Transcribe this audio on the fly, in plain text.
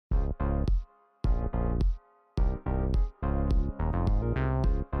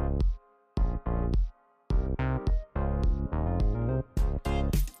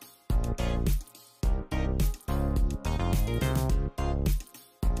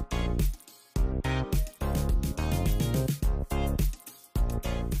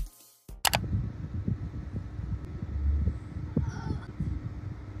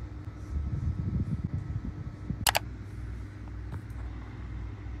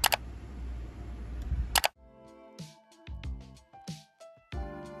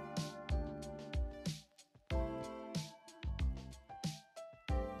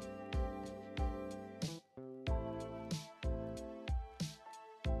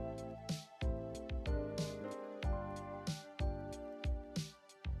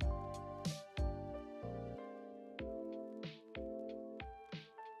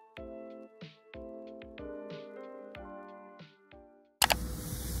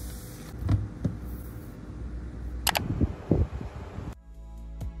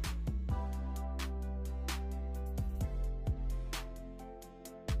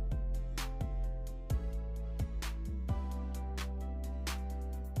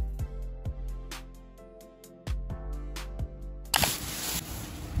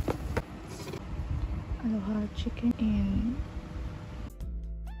Aloha chicken in.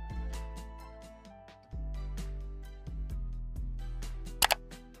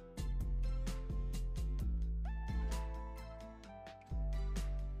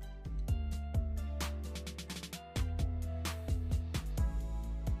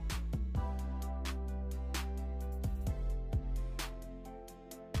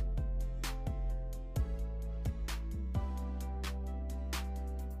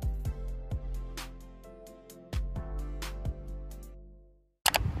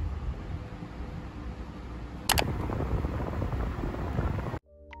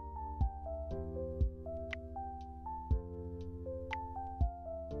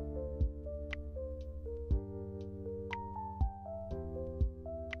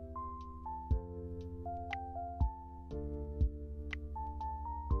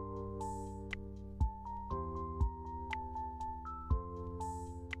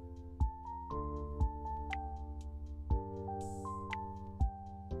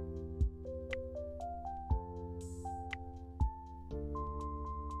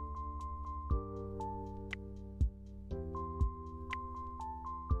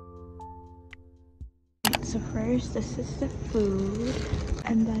 So first, this is the food,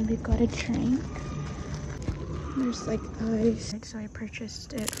 and then we got a drink. There's like ice. So I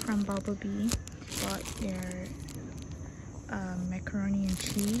purchased it from Bubble Bee. Bought their macaroni and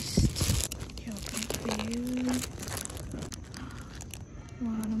cheese. Okay, for you.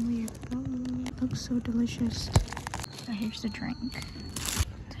 Wow, looks so delicious. So here's the drink.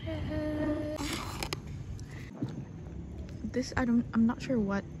 This I'm not sure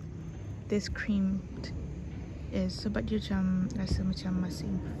what this cream is, sebab dia macam rasa macam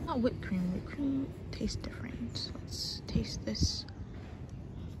masing. Not whipped cream. Whipped cream tastes different. So let's taste this.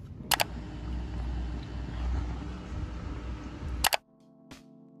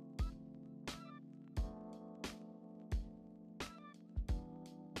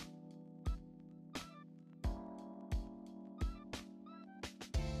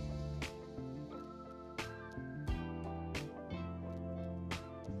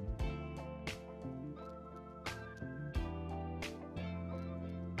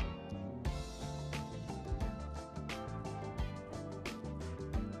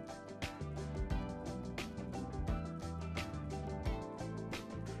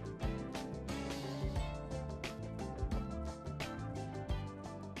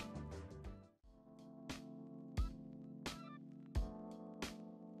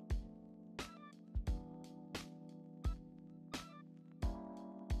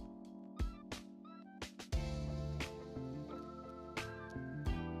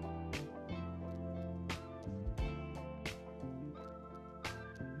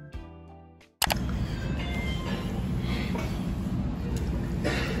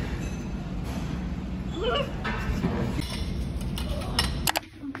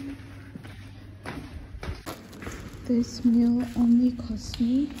 This meal only cost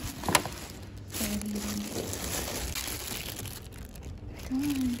me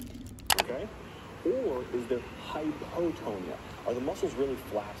Okay? Or is there hypotonia? Are the muscles really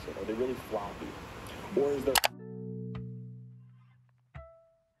flaccid? Are they really floppy? Or is there...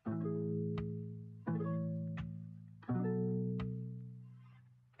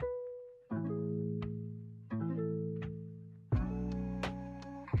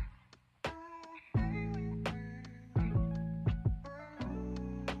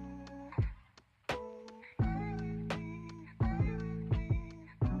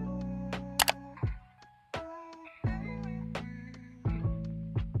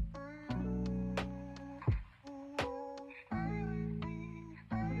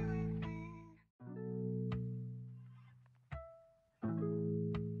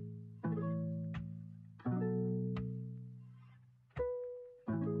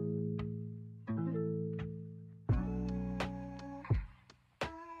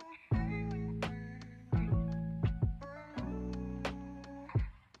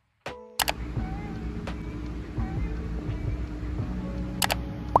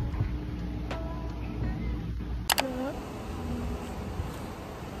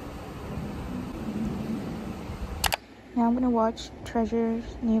 Now I'm gonna watch Treasure's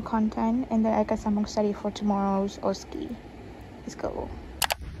new content, and then I can sambung study for tomorrow's OSCE. Let's go.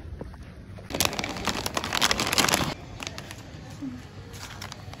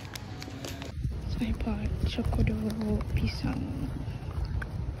 So I bought chocodo pisang.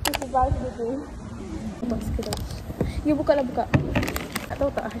 Survive dulu. Basket. You buka lah, buka. Tak tahu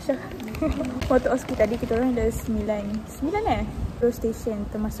tak Hasya. Waktu OSCE tadi kita orang ada 9 station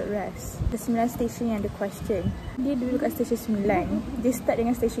termasuk rest. Ada 9 station yang ada question. Dia duduk kat station 9. Dia start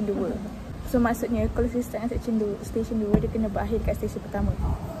dengan station 2. So maksudnya kalau saya start dengan station 2 dia kena berakhir dekat stesen pertama.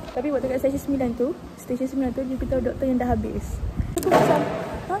 Tapi waktu kat stesen 9 tu, stesen 9 tu dia beritahu doktor yang dah habis. Aku macam,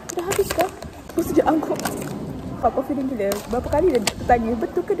 ha? Dah habis ke? Lepas tu dia angkut. Pak confident gila. Berapa kali dia tanya,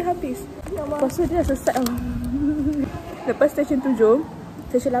 betul ke dah habis? Lepas tu dia dah sesat. Lepas stesen 7,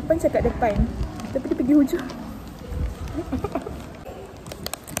 stesen 8 cakap depan. Tapi dia pergi hujung.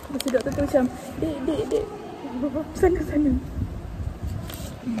 Lepas tu doktor tu macam, Dek. Sana.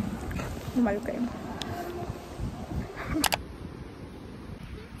 Memalukan.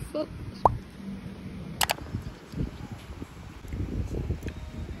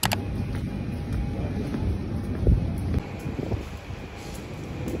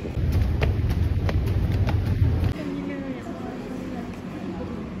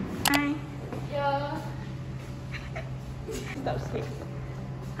 Stop sleep.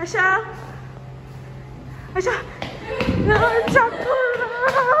 Asha.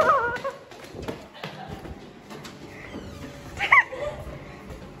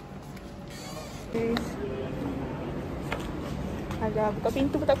 Alah, buka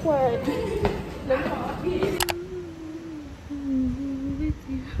pintu pun tak kuat.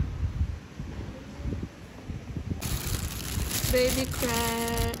 Baby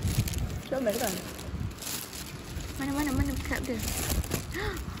crab. Comel kan? Mana crab dia?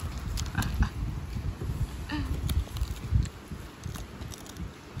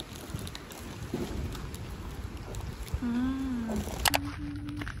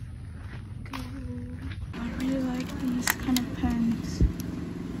 I really like these kind of pens.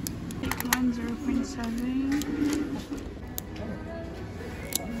 Big one, 0.7.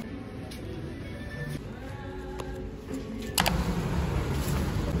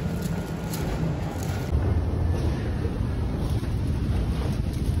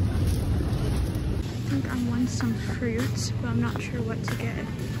 Some fruits, but I'm not sure what to get.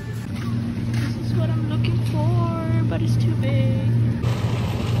 This is what I'm looking for, but it's too big.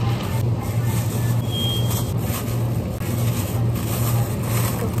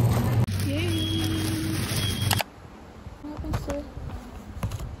 Yay! What happens to it?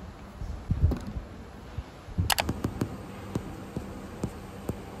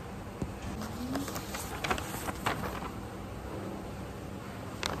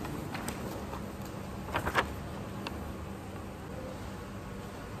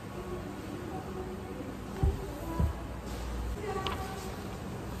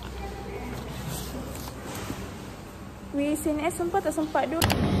 WCNS sempat tak sempat tu?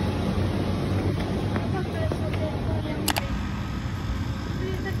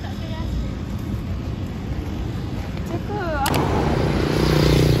 Cakap.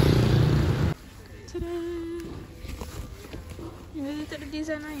 Tada. Ini tak ada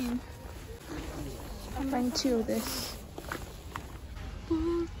design lain. I'm going to chill this.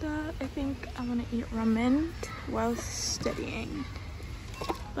 I think I want to eat ramen while studying.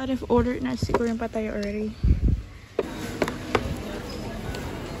 But I've ordered nasi goreng Pattaya already.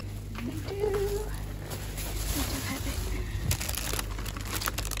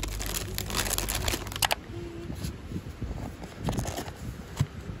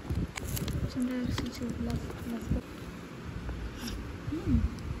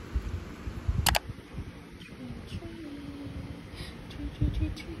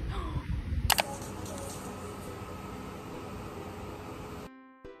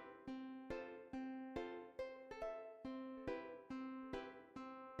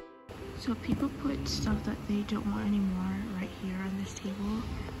 So people put stuff that they don't want anymore right here on this table,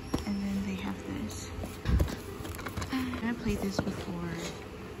 and then they have this. I've played this before.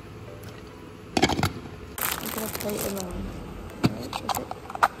 I'm gonna play it alone. Right? Is it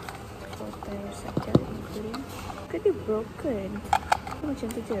 4 times including? Could be broken. Macam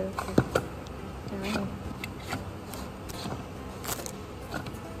tu je. Jangan.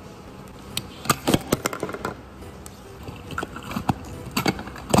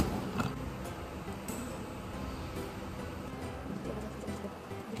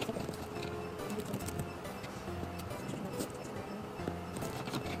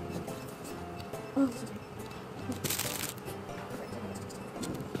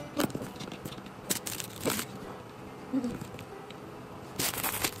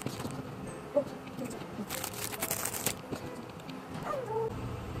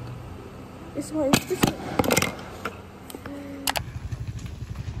 This one is this one.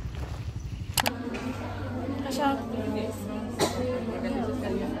 Asha.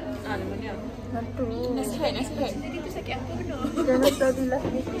 Nasihat. Tadi tu sakit apa benar? Jangan tadi last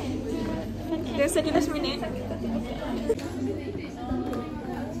minute. Jangan sakit last minute.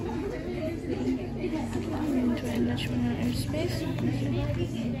 Into enlargement airspace.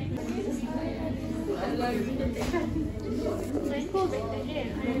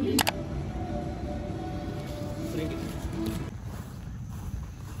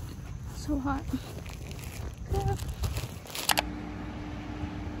 So hot.